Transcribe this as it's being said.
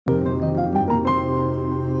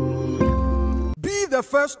the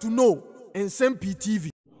first to know Nsem-Pii TV.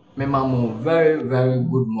 My mama, very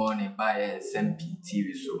good morning by Nsem-Pii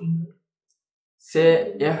TV. So,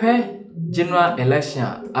 say, general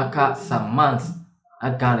election aka some months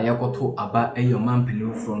a Ghana yakoto aba a your man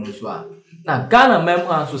penu from the swat. Now, Ghana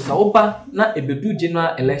member so saoba na ebedu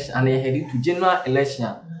general election and headed to general election.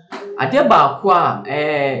 Adeba kwa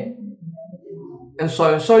and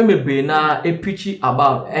so me be na a preachy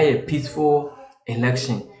about a peaceful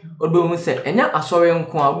election. Odo say enya asori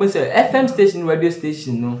nko a say FM station radio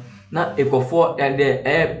station no na ekofo and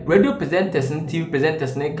the radio presenters and TV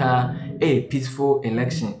presenters na ka a peaceful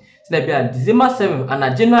election. Say be December 7 and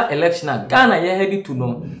a general election a Ghana ye headed to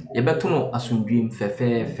no ye beto no asundwem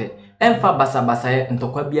fe emfa basa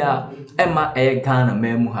ntokwa bia ema Ghana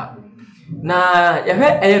memu ha. Na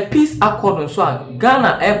ye peace accord so a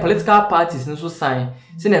Ghana political parties nso sign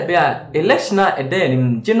say na be election a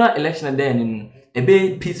day general election a day a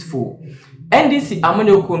be peaceful. NDC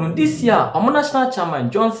Amonyokono this year, Omo National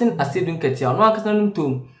Chairman Johnson Asiedu Nketia no akasa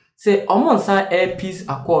ntum say Omo sign a peace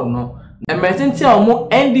accord no. Emergency Omo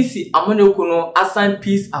NDC Amonyokono assign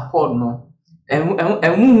peace accord no.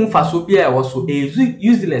 Emu faso bia was so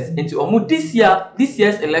useless into Omo this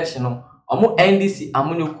year's election no. Omo NDC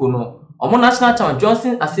Amonyokono Omo National Chairman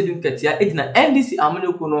Johnson Asiedu Nketia edina NDC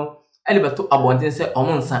Amonyokono elebeto abondin say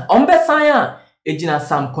Omo sign. Ombe sign ejina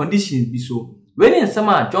some conditions bi so. When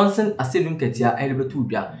Nsema Johnson Asiedu Nketia elebetu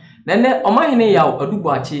bia. Nene Omanhene ya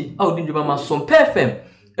adubuachi a odi ndwuma som perfem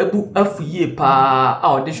ebu afuye pa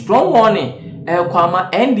a the strong warning kwama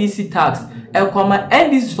NDC tax kwama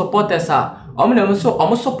NDC supporters a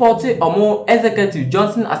omo support omo executive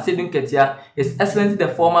Johnson Asiedu Nketia His Excellency the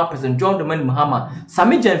former President John Dramani Mahama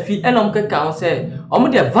Sami Jamfi enom keka say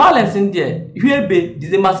omo the violence in there hwebe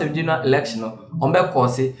December 7 general election ombe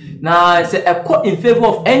cause na say in favor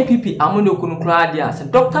of NPP Amonyokono kra dia say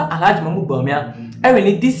Dr. Alhaji Mamu Bamia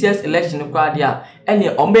any this year's election kra dia any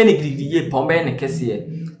ombe ne gidiye pombe ne kese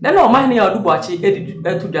then Omanhene ya odubuachi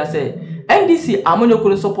etu dia say NDC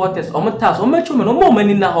Amonyokono supporters omo tax omo chume no mo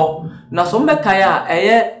mani na ho na so mbe kaya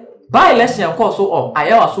by election course so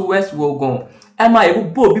ayawa so West Wogon ema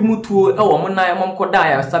ebubo bi mutuo omo nan mom koda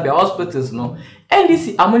ya sabia hospitals no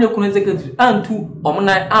NDC Amonyokono executive antu omo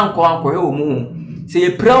nan anko he omu say ye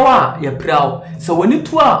praw so woni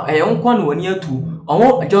tu a nko na woni atu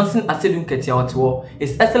omo Johnson Asiedu Nketia otewo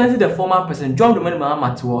His Excellency the former President John Dramani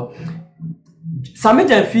Mahama tewo Sami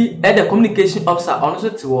Jamfi the communication officer ono so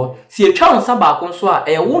tewo si etwa onsa baako nso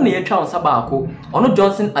a wo na etwa onsa baako ono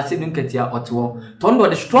Johnson Asiedu Nketia otewo tondo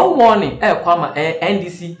the strong warning kwama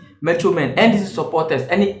NDC Metromen NDC supporters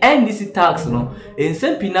any NDC tax no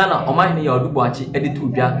Nsem-Pii na Omanhene ya odubuachi editu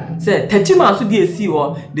bia say techima so dey see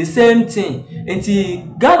the same thing enti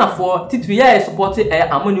Ghana for titu ya support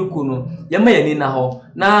Amonyokono yema yani na ho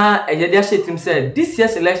na eyede a shetim say this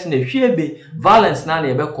year's election e hwebe violence na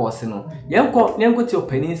ebe cause no yenko ti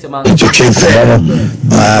opani nsema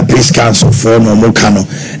peace council for no mo kano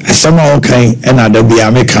asema okay na da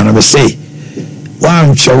bia me kano be say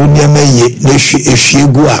one show niam ye na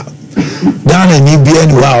ehwiegu a Ghana ni bia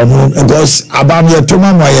ni wa no because abam ye to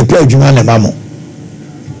mama ye pa adwuma ne mamo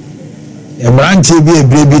emrantie bi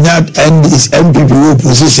ebrebi na NPP wo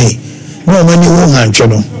position no mani wo hantwe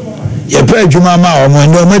no ye pa adwuma ma o mo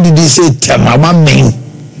ndo ma didi say temama men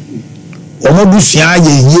o mo busua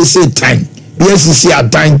ye say time bi asisi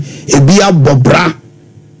adan ebi abobra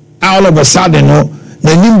all of a sudden no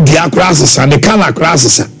na nim bia crisis and the kana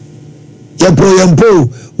crisis yempo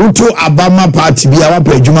uto abama party bia wa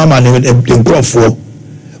pa adwuma ma ne nkrofo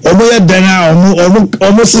omo ye dan a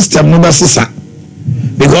omo system no ba sisa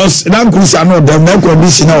because dan kusa no dem na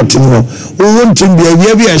condition na otim no wo ntim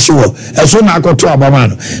bia bia hyewo eso na akoto abama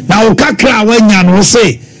no na wo kakra wanya no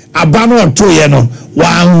say abama oto ye no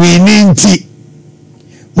wan wini nti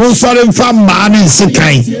mo sore mfa ma ne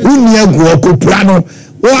nsekan uni agu okopra no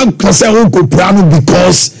wo akose wo okopra no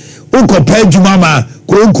because wo kopa adwuma ma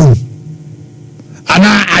koku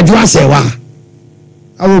ana adwa sewa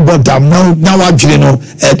awu bottom na wadwire no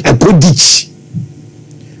e kodich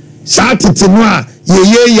satete no a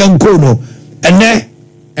ye yanko no ene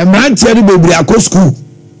emrantie no bebri akọ school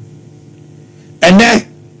ene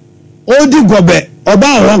odi gobe oba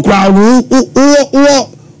ho kra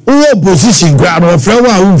wo position kra no frɛ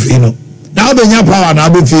wa unfi no na obenya power na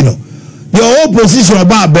abefi no the opposition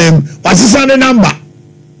oba abem wasisa ne number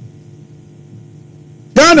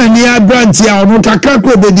Ghana ni abranti a onu kakra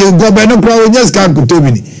ko be de gobe no kwa onye ska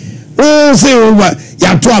kutobini o se o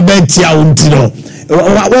ya to abeti a unti no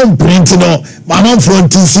one print no man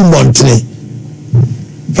front si montre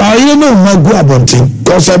fa you know magu abontin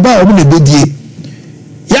cause about o me bedie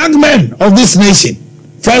young men of this nation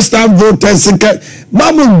first time voters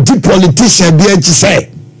mamu di politician bi echi say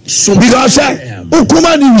because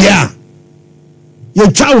ukuma ni wia ye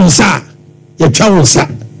twa wonsa ye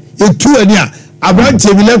tu ani a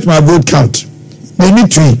abrante bi let my vote count na ni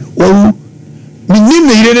tui wo ni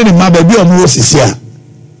me yire ne ma ba bi o mo sisia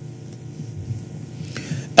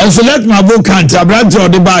and so let my vote count abrante o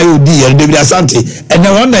de ba yo di ye David Asante and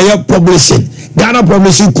the one that you publishing Ghana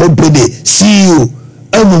Publishing Company CEO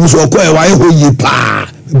emu so ko e wa ye hoyi pa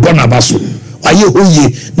bona baso wa ye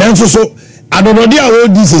hoyi na nso so adodode a wo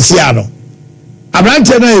di sisia no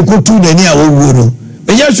abrante na e ko tu nani a wo wo no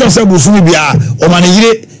me ye so se busumi bia o ma ne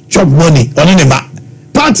yire chop money oni ne ba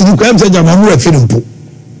party ni kwam se jama mu refi mpo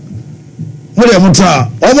mo de muta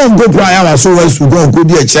o mo ngo pra ya wa so wa su go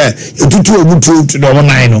di e che etutu omutu to do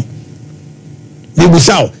nan no ni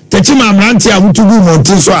busaw techi ma amrante a mutugu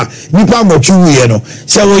montin so a nipa motwu ye no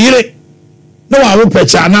se wo yire no wa wo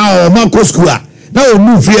pecha na o ma ko school a na o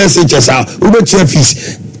nu free SHS a wo be che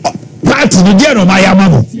fees party ni dia no ma ya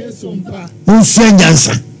mamo unsu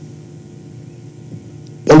nyansa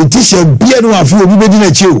politician bia no afi obi be di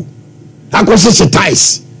na chi o akose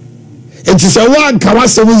ties enti se wan ka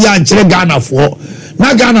wasem ya nkyere Ghana fo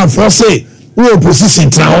na Ghana fo say wo opposition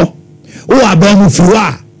tra ho wo abamu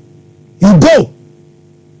fiwa you go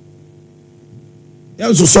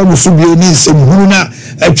yanso so musubio ni nsem na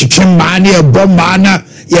atwetwe ma na e bomba na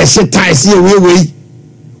ye se ties ye we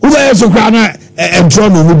wo ba yeso kwa na entro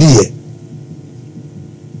no mu die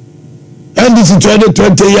NDC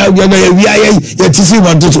 2020 ya ya tisi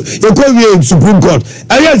wanto so ye ko wi Supreme Court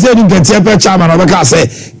Asiedu Nketia pe chairman obeka say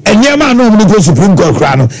enyema na omu go Supreme Court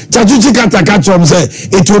kra no chachuchi kataka chom say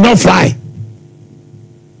it will not fly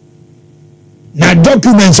na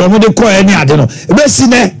documents omu de ko any ade no be si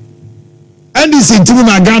ne NDC timi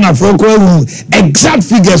na Ghana for ko exact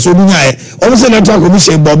figures onu nya omu say electoral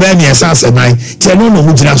commission bobe na esase nine tie no no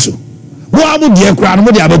mu gina so mo amu de kra no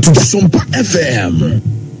mo de abatuja Nsem-Pii FM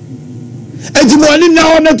enti mo ani na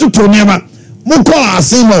ona tutu niema mo ko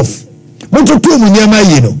asin of mo tutu mu niema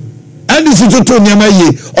yi no NDC tutu niema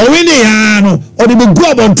yi o we ni ya no o de go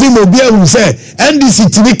abontin mo bia hu say NDC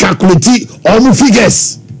timi calculate o mu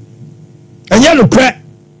figures enya no pre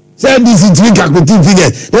say NDC timi calculate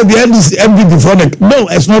figures there be NDC MD before the no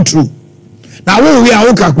it's not true now we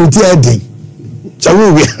are calculate heading so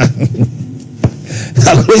we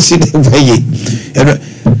calculation dey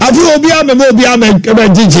afi obi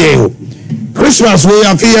am jeje Christmas we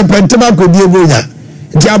are here pentema ko die bonya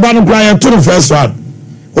ti aba no kra ya to the first one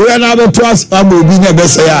we are now to us obi na be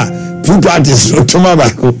say ya two parties to ma ba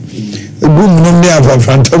ko gum no me afa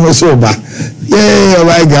frantamo so ba yeah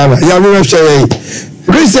my God ya we share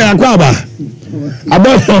Christian akwa ba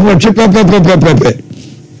about no pepe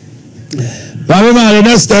Mahama the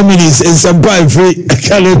next 10 minutes in Nsem-Pii free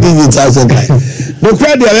can't do it as a guy no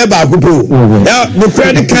credit e ba ko po ya no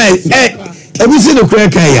credit kai e bi see no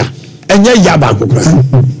credit kai ya enye yaba kokra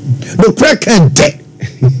no crack and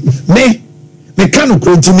me kan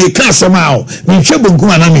ko me ka sama o me hwe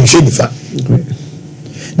bonku ana me hwe difa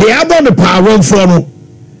they about the power for no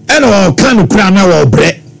and o kan kura na wo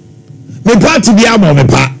bre me party bi amo me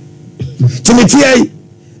pa timiti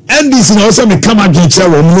NDC na also me kama gichere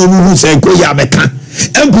wo no mu say ko ya me ka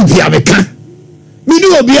MPP ya me ka me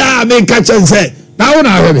ni obi a me ka chense na wo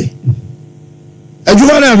na hwe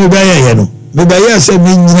adwuma na me ba ye no me ba ye se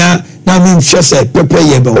me nyina na me hwe se pepe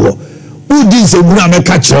ye be ho udi se mu na me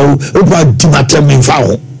ka kire wo pa dimata me fa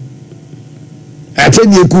ho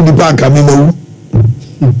ateni eku di banka me mawu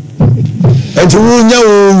etu nya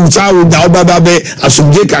wo cha wo da baba be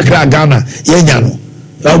asumje kakra Ghana ye nya no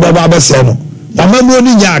da baba be se no mama mo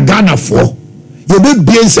ni nya Ghana fo ye be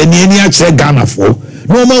bie nsani ani a kire Ghana fo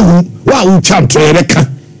no ma hu wa wo chapter re ka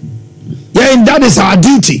yeah, that is our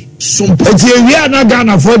duty. But we are not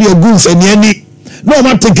Ghana for the goods and any no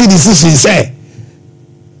one taking decision say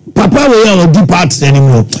Papa we are do part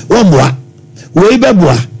anymore. One more. We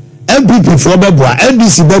beboa. MPP for beboa.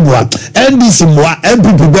 NDC beboa. NDC moa.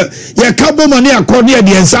 MPP be. Ya kabo money according to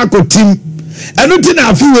the Ensako team. And nothing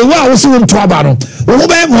I feel we wa also want to abano. We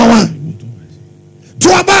be moa. To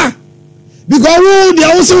aba. Because we they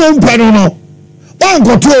also want peno no. One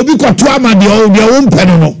go to obi ko to ama they want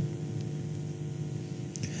peno no.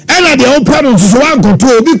 And the own parents so one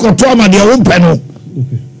control be control ma their own panel.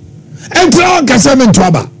 And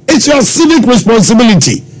it's your civic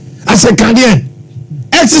responsibility as a Canadian.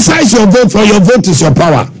 Exercise your vote, for your vote is your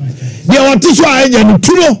power. The autism anya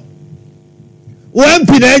tuno. O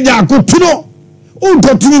MP na anya ko tuno. O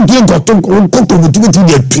continue to go to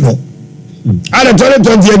tuno. Ala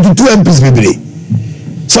 2022 MPs bibire.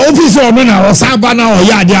 So office o no na o saba na o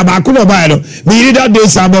ya dia ba ko no ba no. Me read that day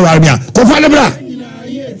saba wa mia. Ko fa le bra.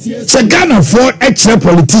 So Ghana for extra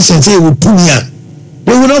politicians say we do here.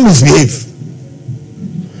 They will not misbehave.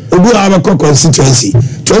 Obu have a constituency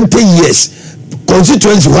 20 years.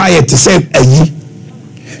 Constituency why to say a year.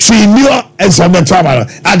 She knew and some travel.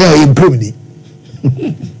 I don't improve it.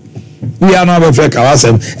 We are not a fake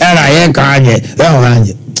ourselves, and I ain't kanye.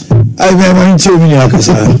 I remember 2 million.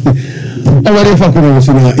 Awari fa kuna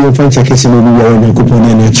suna yo fancha kesi no bi yawo na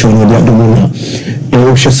kupone na chono dia domona e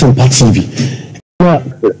o Nsem-Pii TV.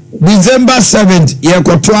 December 7th ye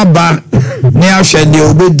koto aba ne ahwede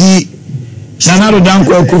obedi Nana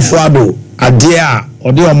Danko Akufo-Addo ade a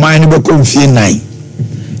ode oman ne be konfie nan.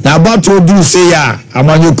 Na abato odu se ya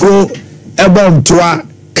amanyoko ebo ntoa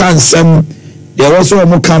kansem de woso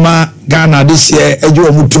omo kama Ghana this year eje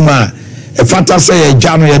omutuma e fata se ye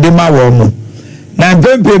gya no ye de ma wo mo. Na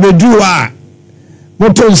mpempe bedu a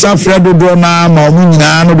moto nsa fredo do na ma omu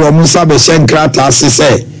nyina no do omu nsa be hyenkrata ase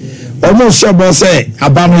se omu shebo se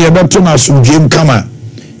abanu ye beto na sumdwem kama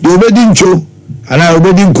de obedi ncho ana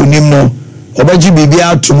obedi nkonim no obaji bibia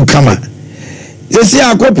atum kama yesi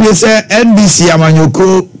akopie se NDC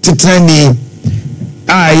amanyoko titrani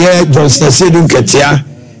a ye Johnson Asiedu Nketia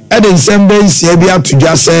e de Nsembe nsia bi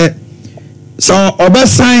atudwa se so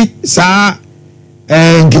obesan saa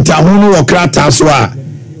Nketia hunu okrata so a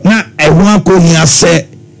na ehu akohia se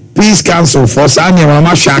Peace Council for sanya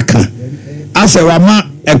mama shaka ase wama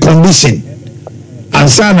a condition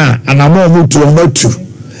ansana anamo mutu omotu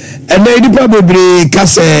ene nipa bebre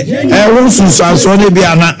kase ehu sunsanso ne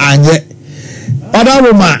bia na anye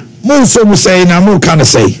odawoma munso mu sei na mu kan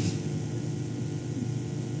sei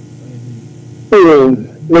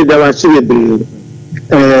me dawa sibebre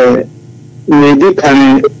me di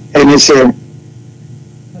kan ene se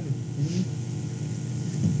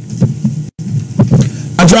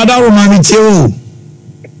Atrada Romani Tio.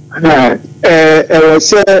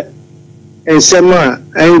 Was Nsem a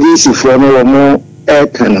NDC for no more air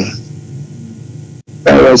cannon.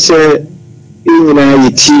 Was in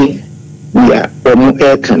United yeah, or more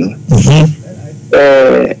air cannon.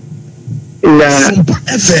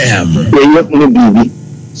 FM. The young baby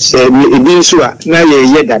said, now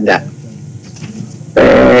you're dada.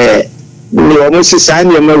 We almost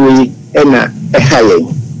sign your Marie and a high.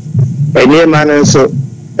 A near man so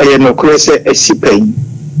a no cross a sipping.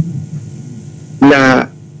 Na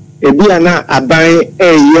ebiana aban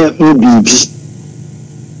eye hu bibi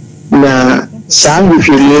na sang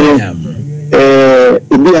hwele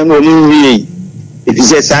ebiana onu wi it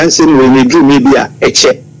is a sanse no we do maybe a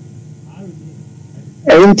eche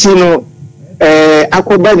enti no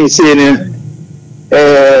akoba ni se ne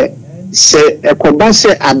se ekoba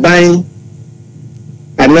se aban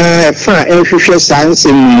ana fa ehwehwe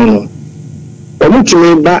sanse no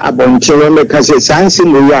omutumi ba abonche no meka se sanse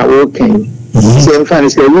no ya wo kan se mfa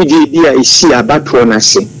se wudi dia isi abato na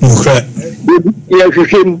se ya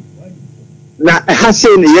hwehwem na ha se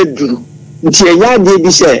ne yaduru nti enya de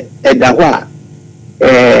bi se eda ho a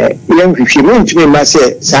yem hwehwem ntumi ma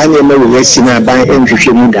se saa ne ma we yasi na ban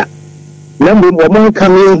hwehwem da na mbo mo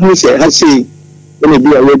kan hu se ha se ne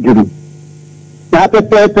bi a yaduru na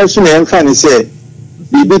pepe so ne mfa ne se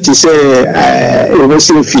bibi ti se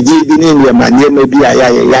ewosin fidi bi ne ne ma ne ma bi a ya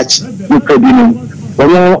yachi nipa bi no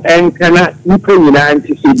Omo enkana nipa nyina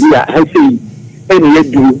antisidi a hasi ene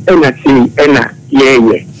yedu ena sei ena yeye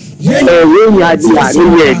we ya di a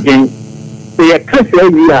ne yeden ye kasa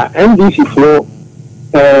wi a NDC fo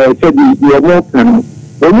sabi yomo kan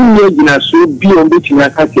omo ye gina so bi on betina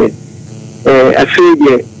kase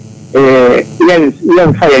afede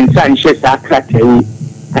yen fa yen san hye sa kratai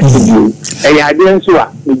asidi ya de nso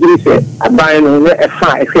a giri se aban no ne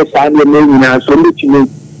efa ehwe sa ne nyina so betimi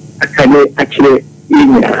akane akire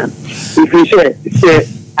yeah. If you say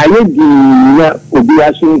I need the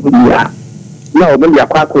Obiasun Kudia, no, maybe a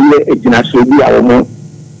quack will let a ginaso be our more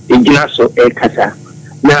a ginaso a casa.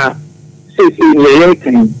 Now, say in the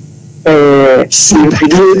airplane, if you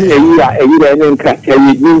do a year and crack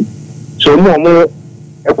so more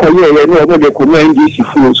a career, no more the command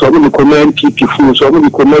DC fools, or the command PP fools, or the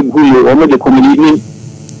command Guru, or the community.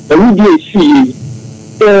 And we do see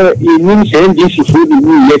it means NDC food,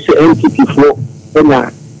 yes, NPP for.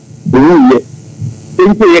 Na uye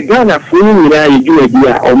nti ye Ghana funu nyina ye dwuma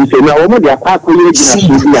bia o mse na o mo de akwa ye gina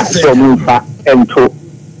so bia so mo mfa ento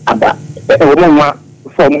aba o mo ma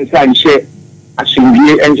fo mo sa nche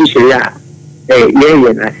asindie enhye ya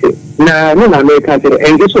ye na se na no na me ka se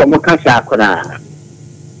enje so mo ka sa akora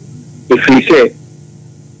ifi se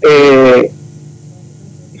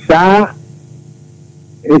sa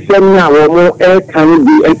nsem na wo mo kan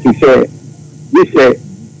bi enti se this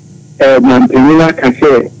Manpenina can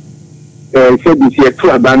say, said this year to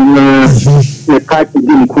abandon the party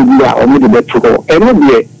in Kuba or maybe the Turo. And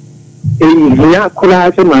maybe in the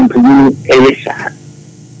class and man to you a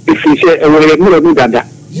if you say a way of that.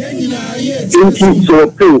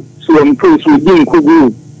 So improve within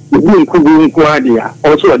Kubu, within Kubu Quadia,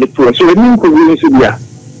 also the tour. So the new Kubu is there.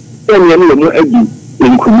 Then you know,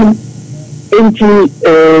 in Kubu. Enti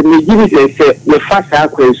Nigeria say the fast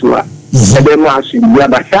aquasua. And then was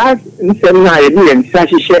Yabasad, Nsem-Pii, and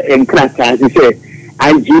Sashisha and Krata, say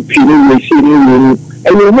IGP,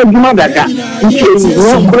 and you know that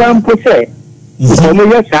you grand posse.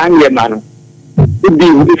 Omo sang ye man.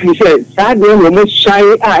 If you say sad then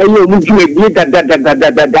shy, I know you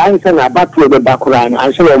that dance and about the background,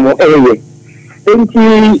 and so on.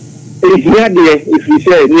 Enti is here there if you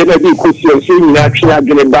say never be question, seeing actually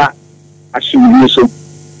get back. Asiedu so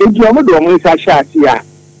eji omo do omo nsa hyasia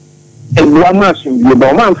ebu amasu bi ba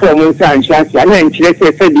omo anfa omo nsa hyasia na nkyere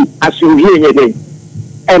se di asiedu ye de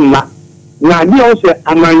emma na di o se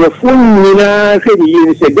amanyefo nyina hwe di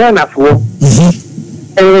ye se Ghana fo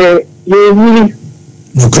ye ni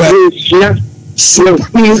sia so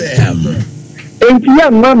entia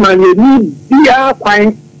mama ni bia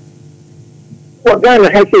kwan for Ghana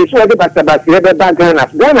hese so de basabasi be ba Ghana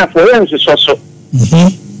for yan so so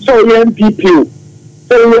NPP,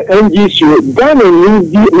 so NDC, Ghana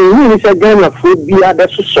need to Ghana food be other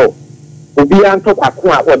so. Obi anto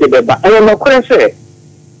kwakwa or the beba. I am not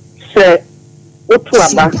say what to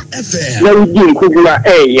about na we Kubula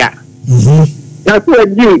ya. Na to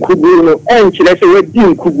din Kubulu and let's say we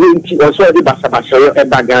din Kubunti or so the basabasa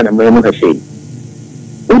e Ghana mo mo say.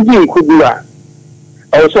 Din Kubula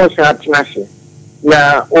also say atnase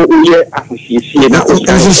na o ye afisi na o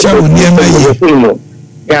say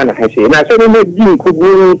Ghana has said, now, so we didn't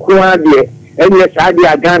Kubu Kuadi, and yes, I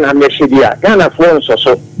did Ghana, Meshidia, Ghana for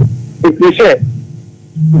so. If we say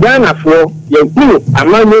Ghana for your blue, a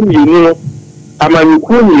man you know, a man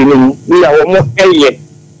you know, we are almost a year.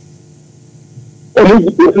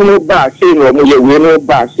 No bar, say no more, you no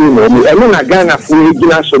bar, say no more, and then a Ghana for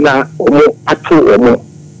national or at two or more.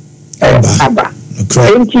 Abba.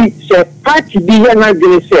 And he said, party be not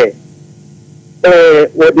going to say.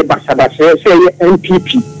 What the Basabasa say NPP,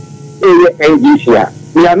 NDC.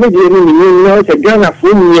 We are making a Ghana for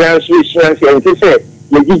associations and they say,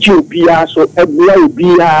 the GPR so a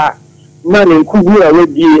be a man in Kubu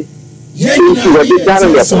already into what the Ghana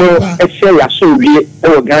for a share so be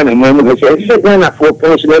or Ghana moment. Say Ghana for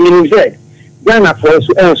personally said Ghana for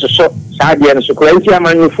so Sadia so Colentia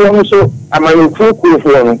man form so a man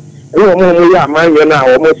for. No more, man, you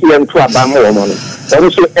know, almost here to a bamo.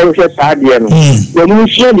 Also, anxious idea. When you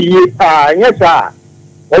share the yes, sir.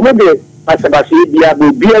 Over the Basabasi,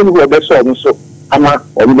 will be able to be so. I'm not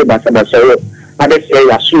on the Basabasa. I say,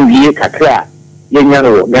 I soon ye cacra. Young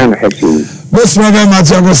Ghana has seen. Most of them are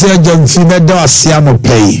going to say, John Fimedo, Siamo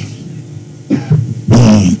pay.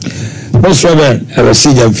 Most of them have a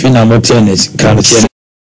seed of Finamo tennis, can't